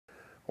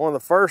one of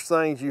the first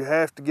things you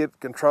have to get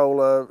control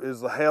of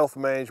is the health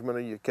management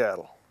of your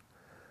cattle.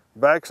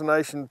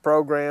 Vaccination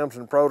programs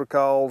and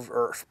protocols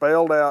are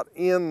spelled out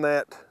in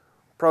that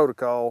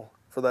protocol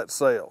for that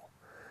sale.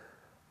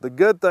 The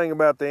good thing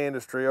about the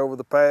industry over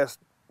the past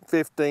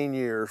 15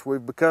 years,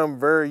 we've become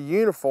very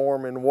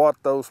uniform in what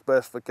those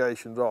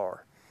specifications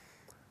are.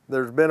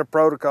 There's been a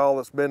protocol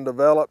that's been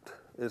developed,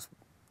 it's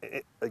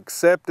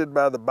accepted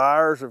by the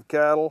buyers of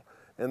cattle,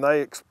 and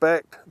they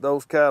expect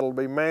those cattle to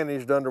be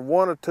managed under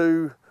one or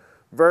two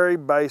very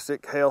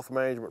basic health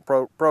management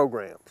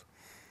programs.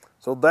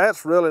 So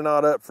that's really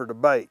not up for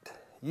debate.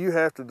 You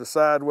have to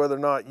decide whether or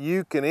not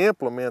you can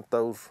implement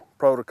those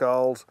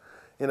protocols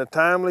in a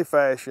timely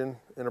fashion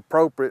and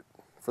appropriate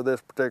for this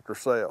particular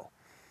sale.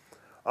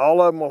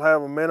 All of them will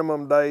have a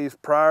minimum days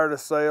prior to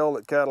sale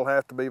that cattle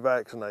have to be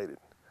vaccinated.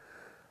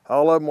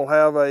 All of them will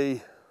have an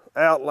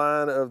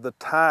outline of the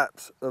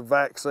types of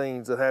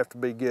vaccines that have to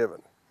be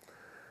given.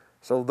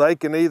 So they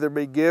can either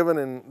be given,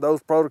 and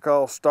those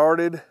protocols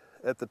started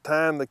at the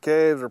time the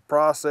calves are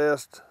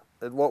processed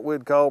at what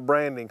we'd call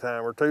branding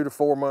time, or 2 to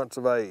 4 months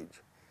of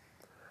age.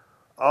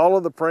 All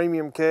of the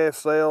premium calf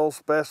sales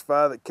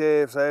specify that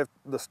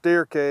the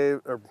steer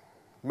calves, or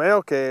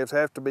male calves,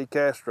 have to be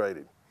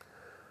castrated.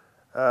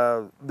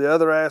 The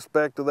other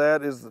aspect of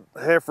that is that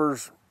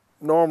heifers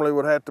normally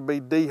would have to be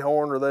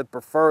dehorned, or they'd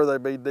prefer they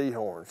be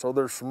dehorned. So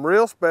there's some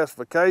real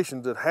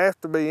specifications that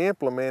have to be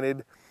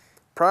implemented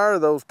prior to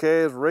those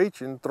calves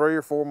reaching 3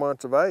 or 4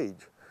 months of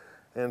age.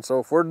 And so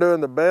if we're doing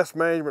the best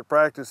management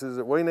practices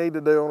that we need to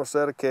do on a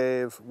set of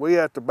calves, we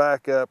have to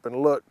back up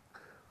and look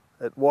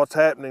at what's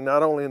happening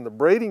not only in the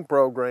breeding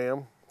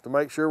program to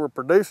make sure we're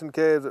producing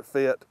calves that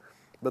fit,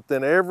 but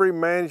then every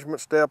management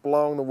step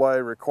along the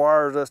way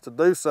requires us to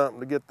do something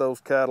to get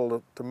those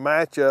cattle to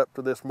match up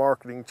to this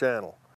marketing channel.